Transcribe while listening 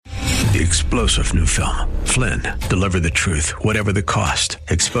The explosive new film, Flynn, deliver the truth, whatever the cost,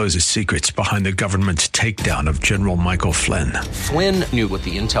 exposes secrets behind the government's takedown of General Michael Flynn. Flynn knew what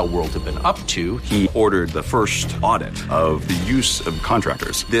the intel world had been up to. He ordered the first audit of the use of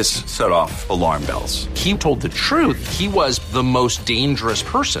contractors. This set off alarm bells. He told the truth. He was the most dangerous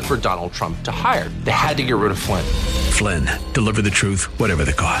person for Donald Trump to hire. They had to get rid of Flynn. Flynn, deliver the truth, whatever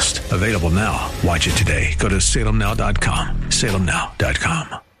the cost. Available now. Watch it today. Go to salemnow.com.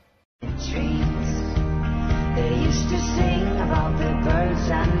 salemnow.com. Dreams. They used to sing about the birds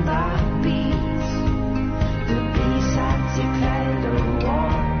and the bees. The bees had declared a war.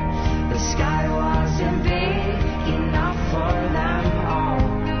 The sky wasn't big enough for them all.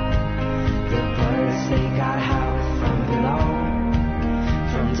 The birds, they got help from below,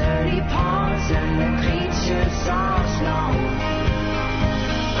 from dirty ponds and the creatures of snow.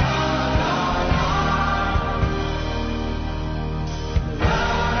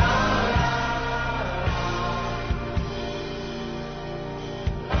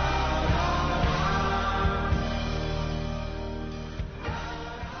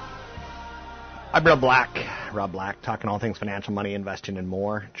 I'm Rob Black, talking all things financial, money, investing, and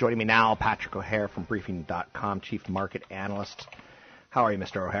more. Joining me now, Patrick O'Hare from Briefing.com, Chief Market Analyst. How are you,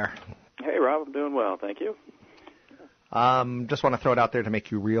 Mr. O'Hare? Hey, Rob. I'm doing well, thank you. Just want to throw it out there to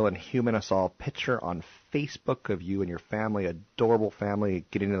make you real and human us all. Picture on Facebook of you and your family, adorable family,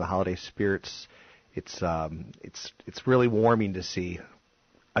 getting into the holiday spirits. It's really warming to see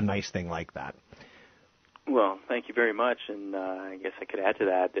a nice thing like that. Well, thank you very much, and I guess I could add to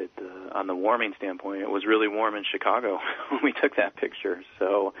that on the warming standpoint, it was really warm in Chicago when we took that picture.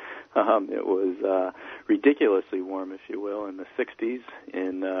 So it was ridiculously warm, if you will, in the 60s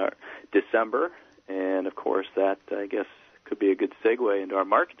in December, and of course that, I guess, could be a good segue into our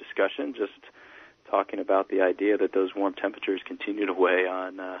market discussion, just talking about the idea that those warm temperatures continue to weigh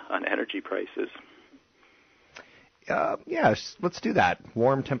on energy prices. Yes, let's do that.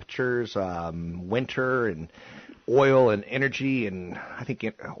 Warm temperatures, winter, and oil and energy, and I think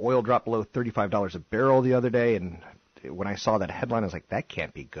oil dropped below $35 a barrel the other day, and when I saw that headline, I was like, that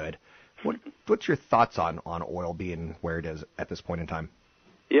can't be good. What's your thoughts on oil being where it is at this point in time?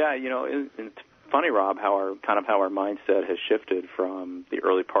 Yeah, it's funny, Rob, how our mindset has shifted from the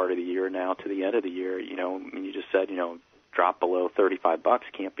early part of the year now to the end of the year. You just said, drop below $35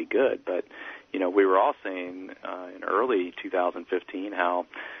 can't be good, but we were all saying in early 2015 how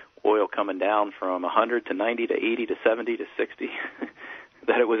oil coming down from 100 to 90 to 80 to 70 to 60,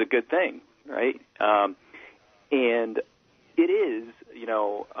 that it was a good thing, right? And it is,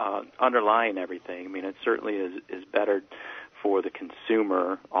 underlying everything. I mean, it certainly is better for the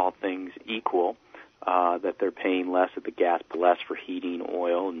consumer, all things equal, that they're paying less at the gas, less for heating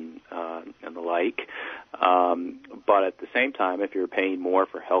oil and the like. But at the same time, if you're paying more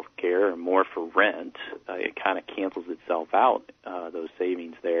for health care and more for rent, it kind of cancels itself out, those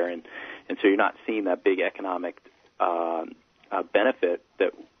savings there. And so you're not seeing that big economic benefit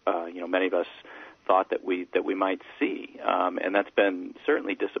that, many of us thought that we might see. And that's been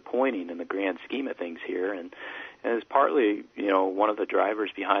certainly disappointing in the grand scheme of things here. And it's partly, one of the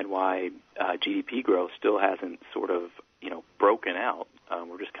drivers behind why GDP growth still hasn't sort of, broken out.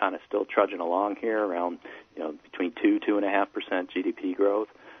 We're just kind of still trudging along here around, between 2.5% GDP growth.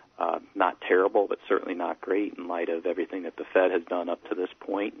 Not terrible, but certainly not great in light of everything that the Fed has done up to this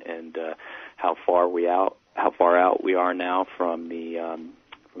point, and how far out we are now from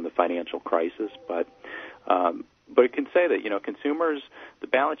the financial crisis. But it can say that consumers, the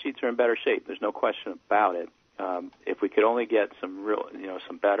balance sheets are in better shape. There's no question about it. If we could only get some real,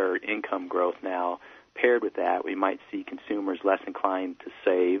 some better income growth now, paired with that, we might see consumers less inclined to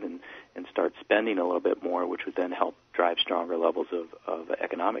save and start spending a little bit more, which would then help drive stronger levels of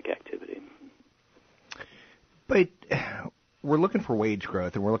economic activity. But we're looking for wage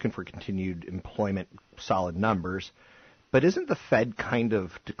growth, and we're looking for continued employment, solid numbers. But isn't the Fed kind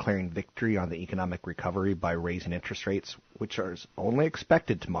of declaring victory on the economic recovery by raising interest rates, which are only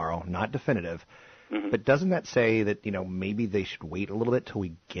expected tomorrow, not definitive? Mm-hmm. But doesn't that say that, maybe they should wait a little bit till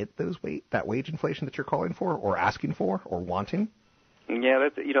we get that wage inflation that you're calling for or asking for or wanting? Yeah,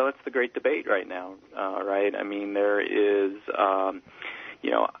 that's the great debate right now, right? I mean, there is,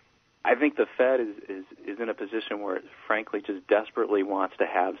 I think the Fed is in a position where it frankly just desperately wants to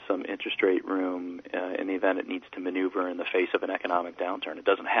have some interest rate room in the event it needs to maneuver in the face of an economic downturn. It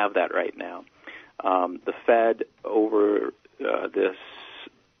doesn't have that right now. The Fed, over this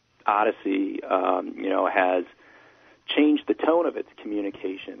odyssey, has changed the tone of its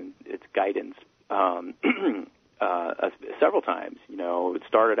communication, its guidance several times. It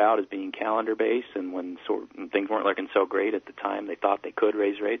started out as being calendar-based, and when things weren't looking so great at the time, they thought they could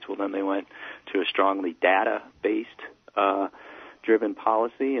raise rates. Well, then they went to a strongly data-based driven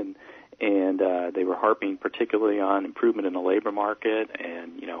policy, and they were harping particularly on improvement in the labor market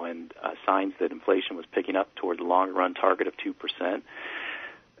and signs that inflation was picking up toward the longer run target of 2%.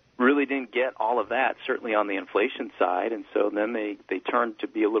 Really didn't get all of that, certainly on the inflation side, and so then they turned to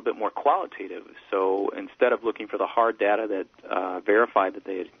be a little bit more qualitative. So instead of looking for the hard data that verified that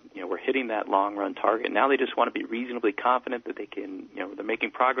they were hitting that long run target, now they just want to be reasonably confident that they can, they're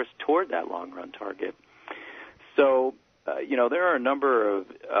making progress toward that long run target. So there are a number of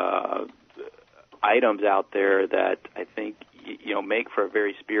items out there that I think make for a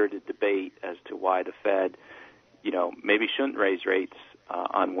very spirited debate as to why the Fed maybe shouldn't raise rates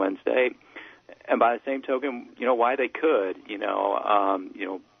on Wednesday, and by the same token, why they could.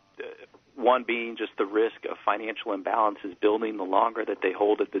 One being just the risk of financial imbalances building the longer that they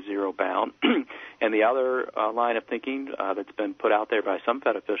hold at the zero bound, and the other line of thinking that's been put out there by some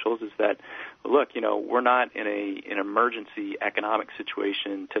Fed officials is that, look, we're not in an emergency economic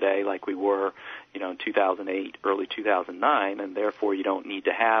situation today like we were, in 2008, early 2009, and therefore you don't need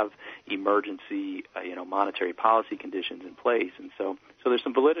to have emergency, monetary policy conditions in place, and so there's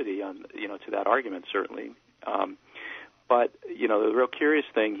some validity on, to that argument certainly. But, the real curious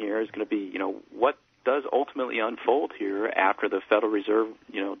thing here is going to be, what does ultimately unfold here after the Federal Reserve,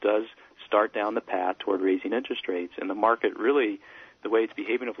 does start down the path toward raising interest rates. And the market really, the way it's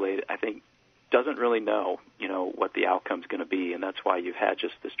behaving of late, I think, doesn't really know, what the outcome's going to be. And that's why you've had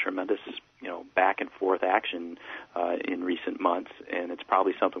just this tremendous, back and forth action in recent months. And it's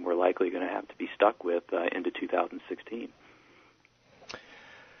probably something we're likely going to have to be stuck with into 2016.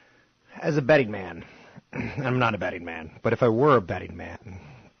 As a betting man, I'm not a betting man, but if I were a betting man,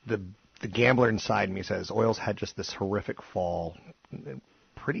 the gambler inside me says oil's had just this horrific fall,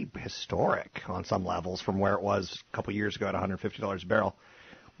 pretty historic on some levels from where it was a couple years ago at $150 a barrel.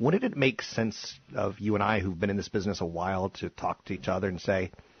 Wouldn't it make sense of you and I, who've been in this business a while, to talk to each other and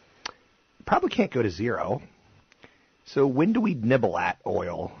say, probably can't go to zero, so when do we nibble at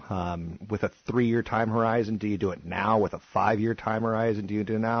oil? With a 3-year time horizon, do you do it now? With a 5-year time horizon, do you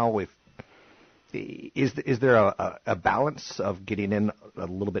do it now? Is there a balance of getting in a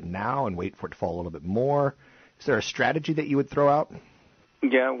little bit now and wait for it to fall a little bit more? Is there a strategy that you would throw out?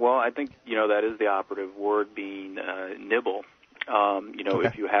 Yeah, well, I think, that is the operative word, being nibble. Okay.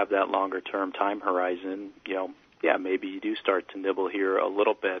 If you have that longer-term time horizon, maybe you do start to nibble here a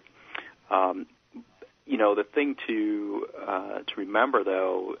little bit. The thing to remember,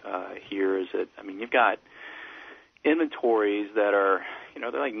 though, here is that, you've got inventories that are,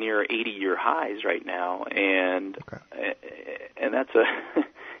 they're like near 80-year highs right now, and that's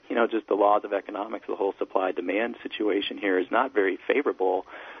just the laws of economics. The whole supply-demand situation here is not very favorable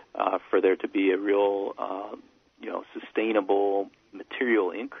for there to be a real, sustainable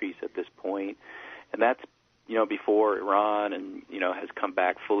material increase at this point, and that's before Iran and has come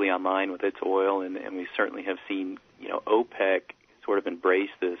back fully online with its oil, and we certainly have seen OPEC sort of embrace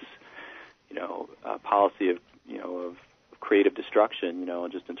this policy of creative destruction,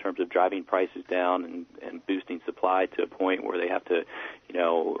 just in terms of driving prices down and boosting supply to a point where they have to,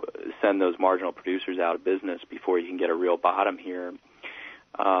 send those marginal producers out of business before you can get a real bottom here.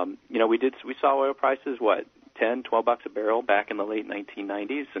 We saw oil prices, $10, $12 a barrel back in the late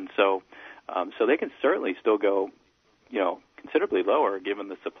 1990s, and so they can certainly still go, considerably lower given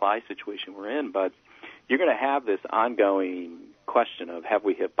the supply situation we're in, but you're going to have this ongoing question of, have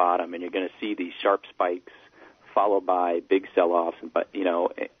we hit bottom, and you're going to see these sharp spikes followed by big sell-offs, and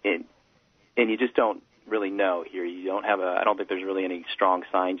you just don't really know here. You don't have I don't think there's really any strong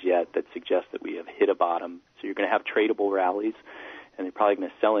signs yet that suggest that we have hit a bottom. So you're going to have tradable rallies, and they're probably going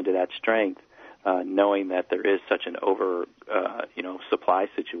to sell into that strength, knowing that there is such an supply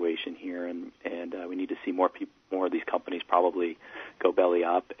situation here, and we need to see more of these companies probably go belly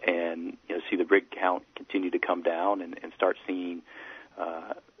up, and see the rig count continue to come down, and start seeing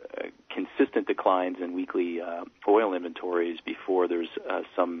consistent declines in weekly oil inventories before there's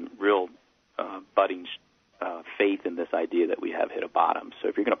some real budding faith in this idea that we have hit a bottom. So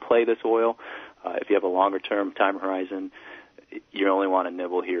if you're going to play this oil, if you have a longer-term time horizon, you only want to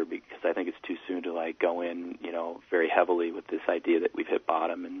nibble here, because I think it's too soon to go in, very heavily with this idea that we've hit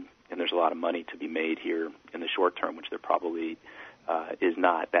bottom, and there's a lot of money to be made here in the short term, which there probably is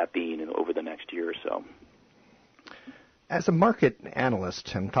not, that being over the next year or so. As a market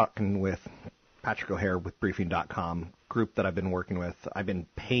analyst, I'm talking with Patrick O'Hare with Briefing.com, group that I've been working with. I've been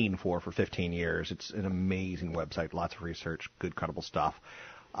paying for 15 years. It's an amazing website, lots of research, good, credible stuff.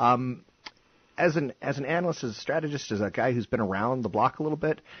 as an analyst, as a strategist, as a guy who's been around the block a little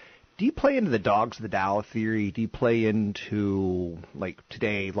bit, do you play into the dogs of the Dow theory? Do you play into, like,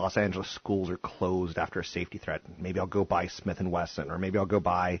 today Los Angeles schools are closed after a safety threat? Maybe I'll go buy Smith & Wesson, or maybe I'll go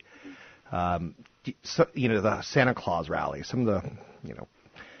buy, the Santa Claus rally, some of the,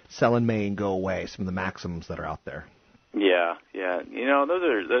 sell in May and go away, some of the maxims that are out there. Yeah.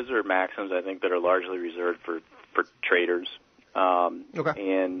 Those are maxims I think that are largely reserved for traders.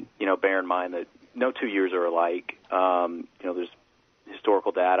 Okay. And bear in mind that no 2 years are alike. There's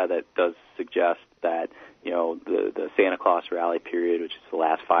historical data that does suggest that the Santa Claus rally period, which is the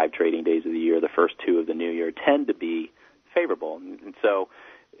last 5 trading days of the year, the first 2 of the new year, tend to be favorable. And so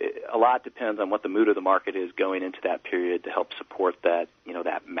a lot depends on what the mood of the market is going into that period to help support that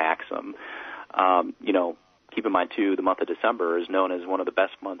that maxim. Keep in mind too, the month of December is known as one of the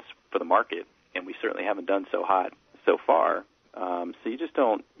best months for the market, and we certainly haven't done so hot so far. So you just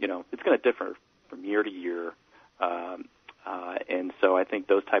don't, it's going to differ from year to year. And so I think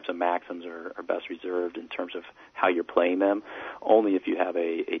those types of maxims are best reserved in terms of how you're playing them, only if you have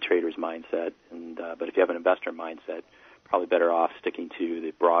a trader's mindset. But if you have an investor mindset, probably better off sticking to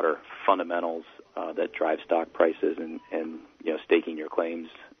the broader fundamentals that drive stock prices and staking your claims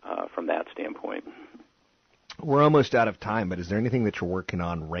from that standpoint. We're almost out of time, but is there anything that you're working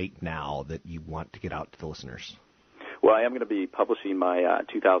on right now that you want to get out to the listeners? Well, I am going to be publishing my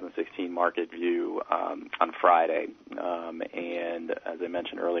 2016 market view on Friday, and as I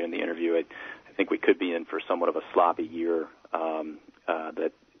mentioned earlier in the interview, I think we could be in for somewhat of a sloppy year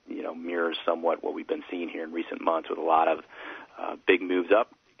that mirrors somewhat what we've been seeing here in recent months, with a lot of big moves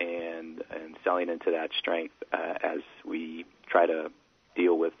up and selling into that strength as we try to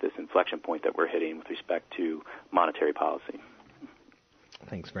deal with this inflection point that we're hitting with respect to monetary policy.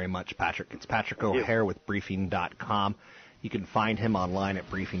 Thanks very much, Patrick. It's Patrick O'Hare with Briefing.com. You can find him online at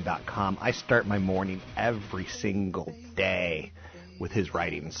Briefing.com. I start my morning every single day with his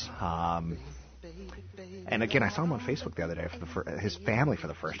writings. And again, I saw him on Facebook the other day for his family for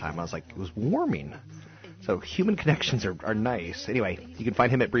the first time. I was like, it was warming. So human connections are nice. Anyway, you can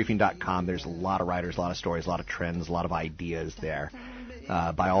find him at Briefing.com. There's a lot of writers, a lot of stories, a lot of trends, a lot of ideas there.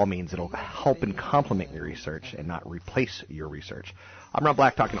 By all means, it'll help and complement your research and not replace your research. I'm Rob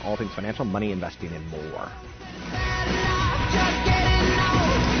Black, talking all things financial, money, investing, and more.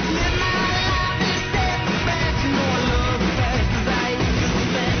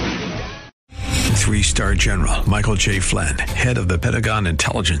 Three-star General Michael J. Flynn, head of the Pentagon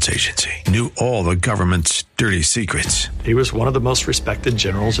Intelligence Agency, knew all the government's dirty secrets. He was one of the most respected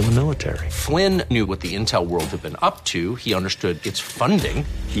generals in the military. Flynn knew what the intel world had been up to. He understood its funding.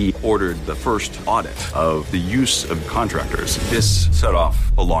 He ordered the first audit of the use of contractors. This set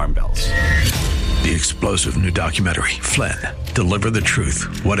off alarm bells. The explosive new documentary, Flynn, Deliver the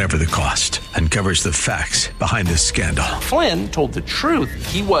Truth, Whatever the Cost, uncovers the facts behind this scandal. Flynn told the truth.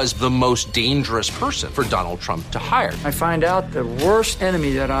 He was the most dangerous person for Donald Trump to hire. I find out the worst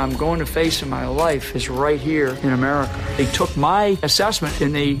enemy that I'm going to face in my life is right here in America. They took my assessment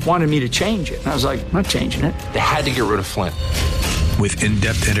and they wanted me to change it. And I was like, I'm not changing it. They had to get rid of Flynn. With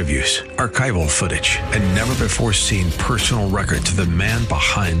in-depth interviews, archival footage, and never-before-seen personal records of the man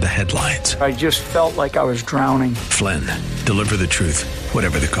behind the headlines. I just felt like I was drowning. Flynn, Deliver the Truth,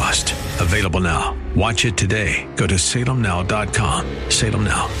 Whatever the Cost. Available now. Watch it today. Go to salemnow.com.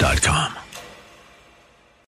 salemnow.com.